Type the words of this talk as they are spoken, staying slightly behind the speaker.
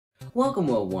Welcome,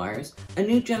 World Wires. A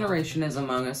new generation is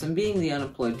among us, and being the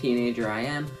unemployed teenager I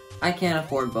am, I can't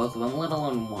afford both of them, let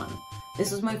alone one.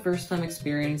 This is my first time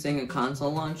experiencing a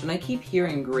console launch, and I keep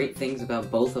hearing great things about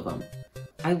both of them.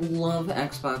 I love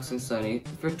Xbox and Sony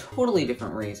for totally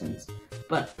different reasons,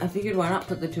 but I figured why not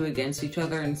put the two against each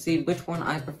other and see which one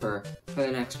I prefer for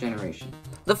the next generation.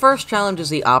 The first challenge is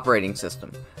the operating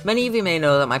system. Many of you may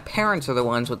know that my parents are the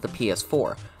ones with the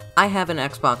PS4. I have an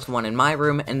Xbox One in my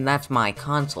room, and that's my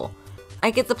console. I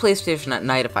get the PlayStation at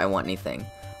night if I want anything.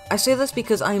 I say this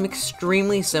because I am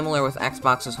extremely similar with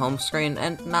Xbox's home screen,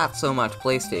 and not so much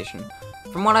PlayStation.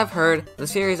 From what I've heard, the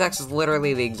Series X is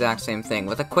literally the exact same thing,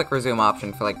 with a quick resume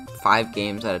option for like 5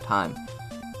 games at a time.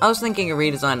 I was thinking a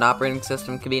redesigned operating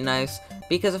system could be nice,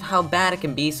 because of how bad it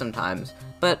can be sometimes,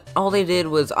 but all they did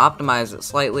was optimize it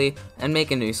slightly and make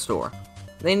a new store.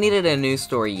 They needed a new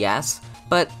store, yes,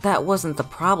 but that wasn't the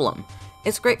problem.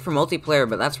 It's great for multiplayer,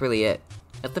 but that's really it.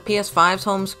 At the PS5's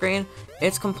home screen,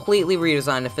 it's completely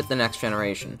redesigned to fit the next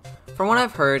generation. From what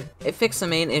I've heard, it fixed the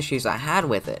main issues I had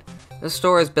with it. The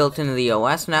store is built into the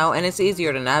OS now, and it's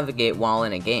easier to navigate while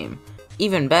in a game.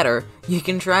 Even better, you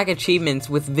can track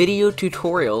achievements with video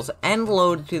tutorials and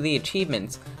load to the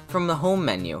achievements from the home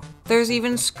menu. There's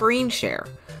even screen share.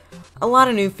 A lot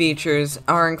of new features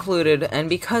are included, and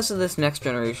because of this next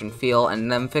generation feel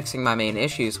and them fixing my main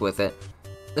issues with it,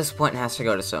 this point has to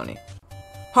go to Sony.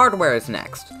 Hardware is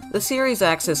next. The Series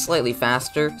X is slightly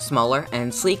faster, smaller,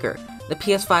 and sleeker. The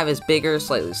PS5 is bigger,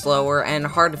 slightly slower, and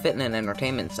hard to fit in an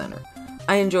entertainment center.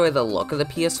 I enjoy the look of the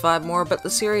PS5 more, but the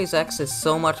Series X is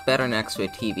so much better next to a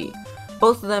TV.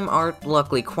 Both of them are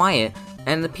luckily quiet,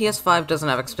 and the PS5 doesn't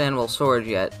have expandable storage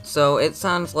yet, so it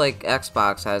sounds like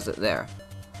Xbox has it there.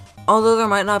 Although there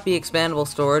might not be expandable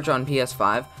storage on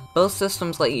PS5, both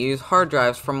systems let you use hard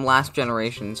drives from last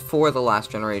generations for the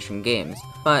last generation games,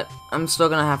 but I'm still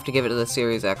gonna have to give it to the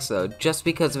Series X though, just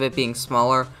because of it being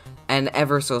smaller and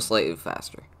ever so slightly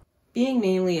faster. Being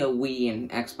mainly a Wii and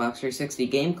Xbox 360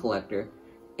 game collector,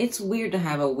 it's weird to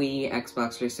have a Wii,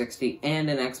 Xbox 360, and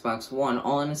an Xbox One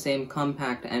all in the same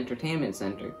compact entertainment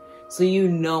center, so you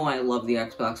know I love the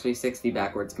Xbox 360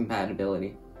 backwards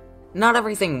compatibility. Not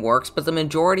everything works, but the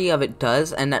majority of it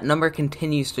does, and that number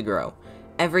continues to grow.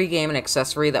 Every game and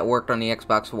accessory that worked on the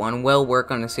Xbox One will work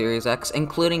on the Series X,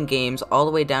 including games all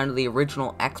the way down to the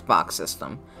original Xbox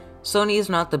system. Sony is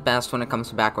not the best when it comes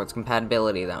to backwards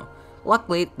compatibility though.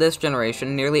 Luckily, this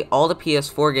generation, nearly all the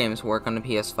PS4 games work on the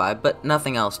PS5, but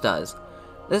nothing else does.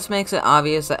 This makes it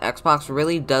obvious that Xbox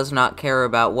really does not care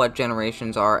about what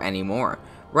generations are anymore,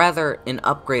 rather an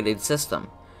upgraded system.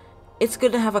 It's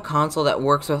good to have a console that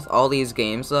works with all these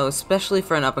games though, especially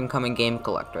for an up-and-coming game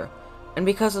collector. And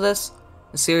because of this,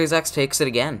 the Series X takes it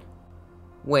again.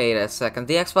 Wait a second,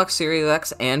 the Xbox Series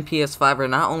X and PS5 are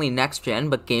not only next-gen,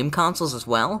 but game consoles as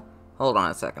well? Hold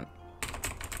on a second.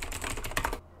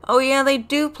 Oh yeah, they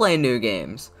do play new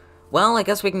games. Well, I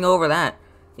guess we can go over that.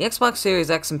 The Xbox Series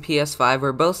X and PS5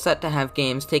 were both set to have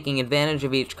games taking advantage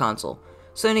of each console.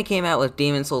 Sony came out with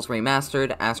Demon's Souls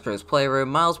Remastered, Astro's Playroom,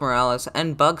 Miles Morales,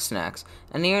 and Bugsnax,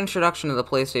 and the introduction of the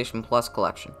PlayStation Plus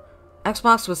collection.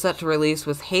 Xbox was set to release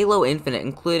with Halo Infinite,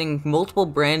 including multiple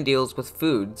brand deals with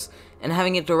foods, and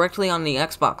having it directly on the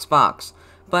Xbox box,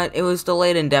 but it was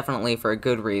delayed indefinitely for a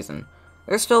good reason.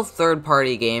 There's still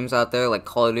third-party games out there like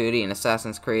Call of Duty and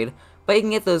Assassin's Creed, but you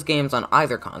can get those games on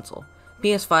either console.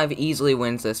 PS5 easily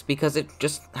wins this because it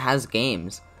just has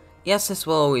games. Yes, this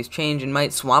will always change and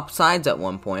might swap sides at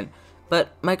one point,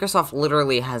 but Microsoft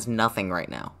literally has nothing right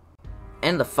now.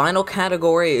 And the final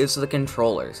category is the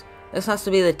controllers. This has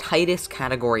to be the tightest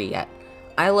category yet.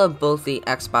 I love both the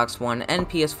Xbox One and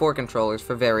PS4 controllers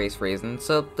for various reasons,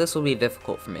 so this will be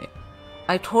difficult for me.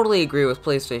 I totally agree with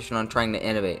PlayStation on trying to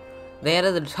innovate. They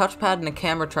added the touchpad and a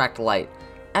camera tracked light.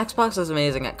 Xbox is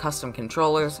amazing at custom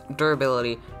controllers,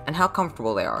 durability, and how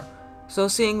comfortable they are, so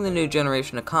seeing the new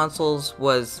generation of consoles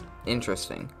was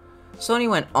interesting. Sony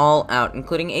went all out,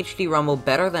 including HD Rumble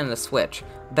better than the Switch,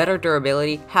 better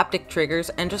durability, haptic triggers,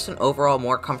 and just an overall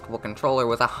more comfortable controller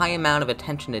with a high amount of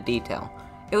attention to detail.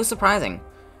 It was surprising.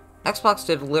 Xbox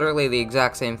did literally the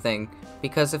exact same thing,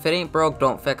 because if it ain't broke,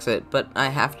 don't fix it, but I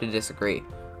have to disagree.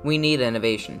 We need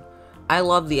innovation. I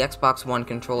love the Xbox One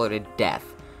controller to death.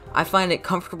 I find it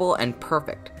comfortable and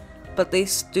perfect, but they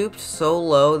stooped so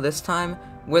low this time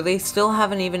where they still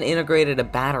haven't even integrated a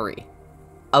battery.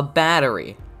 A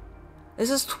battery. This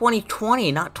is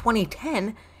 2020, not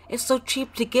 2010. It's so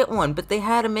cheap to get one, but they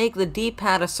had to make the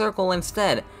D-pad a circle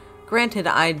instead. Granted,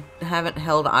 I haven't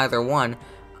held either one.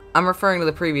 I'm referring to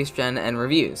the previous gen and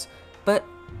reviews. But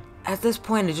at this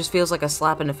point, it just feels like a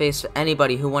slap in the face to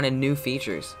anybody who wanted new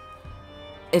features.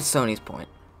 It's Sony's point.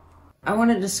 I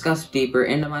want to discuss deeper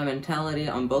into my mentality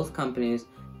on both companies,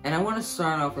 and I want to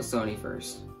start off with Sony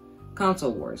first.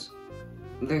 Console wars.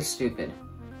 They're stupid,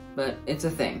 but it's a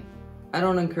thing. I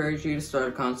don't encourage you to start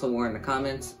a console war in the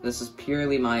comments. This is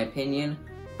purely my opinion,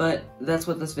 but that's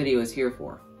what this video is here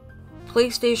for.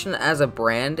 PlayStation as a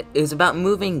brand is about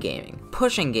moving gaming,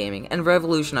 pushing gaming, and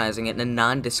revolutionizing it in a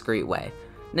non-discrete way.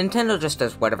 Nintendo just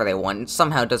does whatever they want and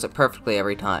somehow does it perfectly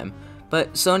every time,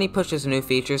 but Sony pushes new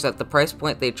features at the price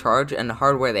point they charge and the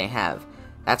hardware they have.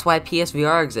 That's why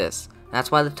PSVR exists, that's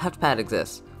why the touchpad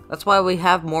exists, that's why we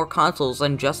have more consoles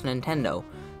than just Nintendo.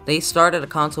 They started a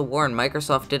console war and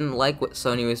Microsoft didn't like what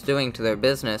Sony was doing to their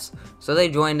business, so they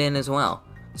joined in as well.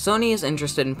 Sony is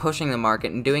interested in pushing the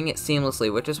market and doing it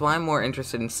seamlessly, which is why I'm more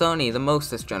interested in Sony the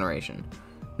most this generation.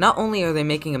 Not only are they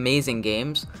making amazing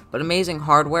games, but amazing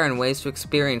hardware and ways to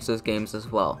experience those games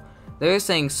as well. They're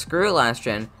saying, screw last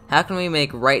gen, how can we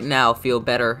make right now feel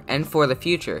better and for the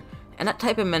future? And that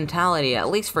type of mentality, at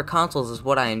least for consoles, is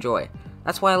what I enjoy.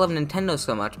 That's why I love Nintendo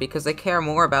so much, because they care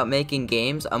more about making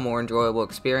games a more enjoyable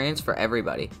experience for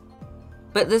everybody.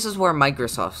 But this is where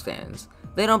Microsoft stands.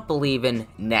 They don't believe in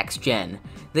next gen,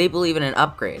 they believe in an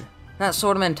upgrade. That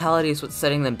sort of mentality is what's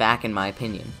setting them back in my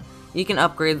opinion. You can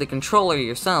upgrade the controller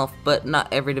yourself, but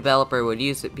not every developer would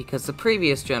use it because the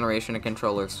previous generation of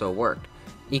controllers still worked.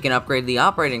 You can upgrade the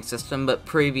operating system, but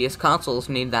previous consoles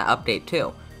need that update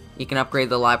too. You can upgrade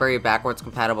the library of backwards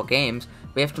compatible games,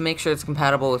 but you have to make sure it's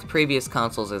compatible with previous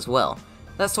consoles as well.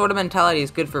 That sort of mentality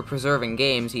is good for preserving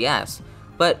games, yes,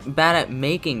 but bad at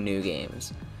making new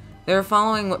games. They're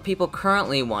following what people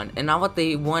currently want, and not what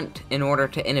they want in order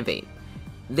to innovate.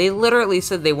 They literally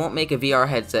said they won't make a VR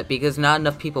headset because not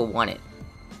enough people want it.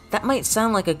 That might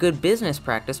sound like a good business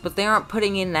practice, but they aren't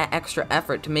putting in that extra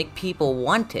effort to make people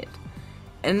want it.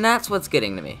 And that's what's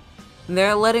getting to me.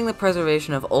 They're letting the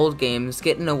preservation of old games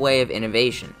get in the way of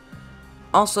innovation.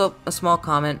 Also, a small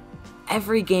comment,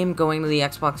 every game going to the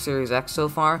Xbox Series X so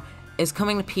far is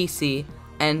coming to PC,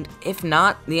 and if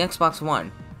not, the Xbox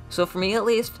One. So for me at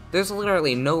least, there's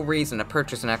literally no reason to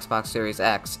purchase an Xbox Series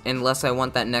X unless I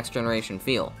want that next generation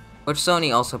feel, which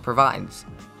Sony also provides.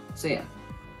 So yeah,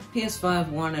 PS5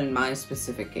 won in my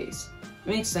specific case. It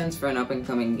makes sense for an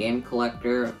up-and-coming game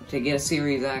collector to get a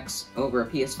Series X over a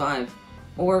PS5,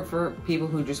 or for people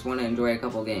who just want to enjoy a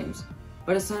couple games.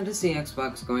 But it's sad to see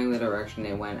Xbox going the direction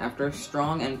they went after a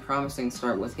strong and promising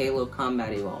start with Halo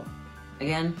Combat Evolved.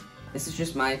 Again, this is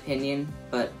just my opinion,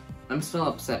 but I'm still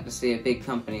upset to see a big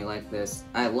company like this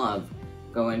I love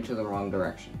go into the wrong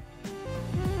direction.